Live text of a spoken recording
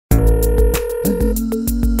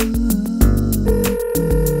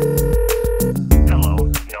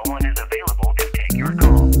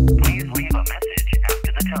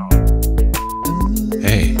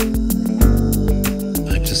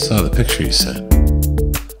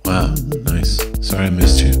Wow, nice. Sorry I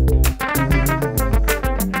missed you.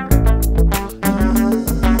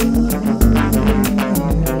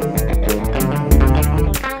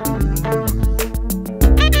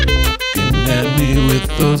 Getting at me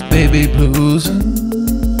with those baby blues.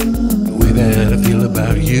 The way that I feel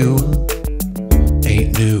about you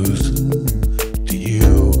ain't news to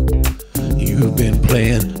you. You've been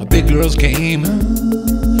playing a big girl's game.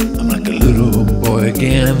 I'm like a little boy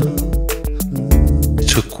again.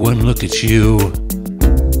 Took one look at you,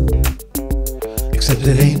 except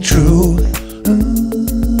it ain't true.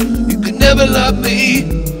 You could never love me,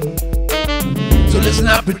 so let's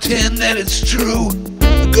not pretend that it's true.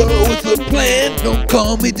 Go with the plan. Don't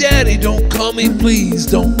call me daddy, don't call me please,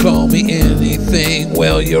 don't call me anything.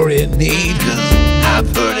 Well, you're in need, 'cause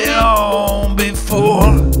I've heard it all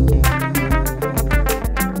before.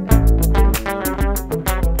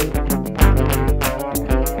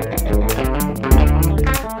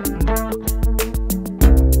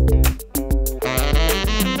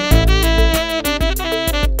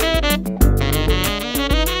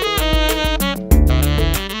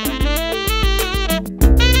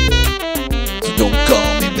 Don't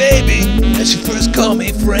call me baby, as you first call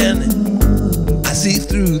me friend. I see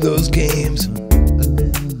through those games.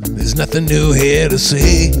 There's nothing new here to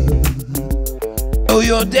see. Oh,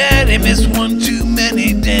 your daddy missed one too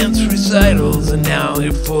many dance recitals, and now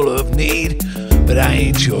you're full of need. But I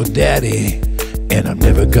ain't your daddy, and I'm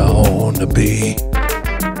never gonna be.